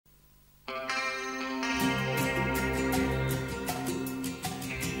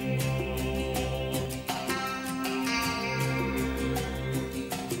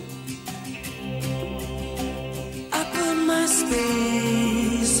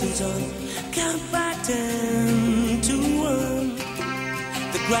spacesuit on, count back 10 to 1.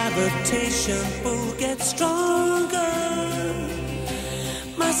 The gravitation pull gets stronger.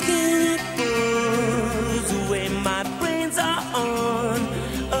 My skin it pulls away. My brains are on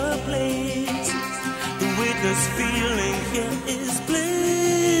a place. The weightless feeling here is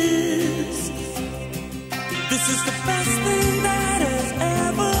bliss. This is the best thing that has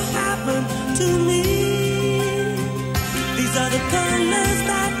ever happened to me. These are the colors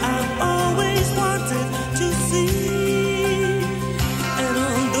that I've always wanted to see. And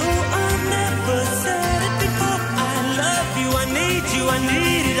although I've never said it before, I love you, I need you, I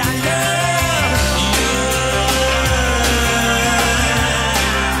need it, I love you.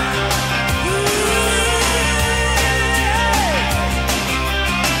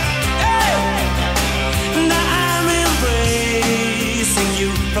 Now I'm embracing you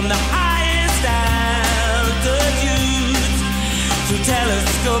from the highest altitude. Through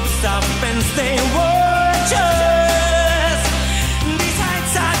telescopes up and stay warm.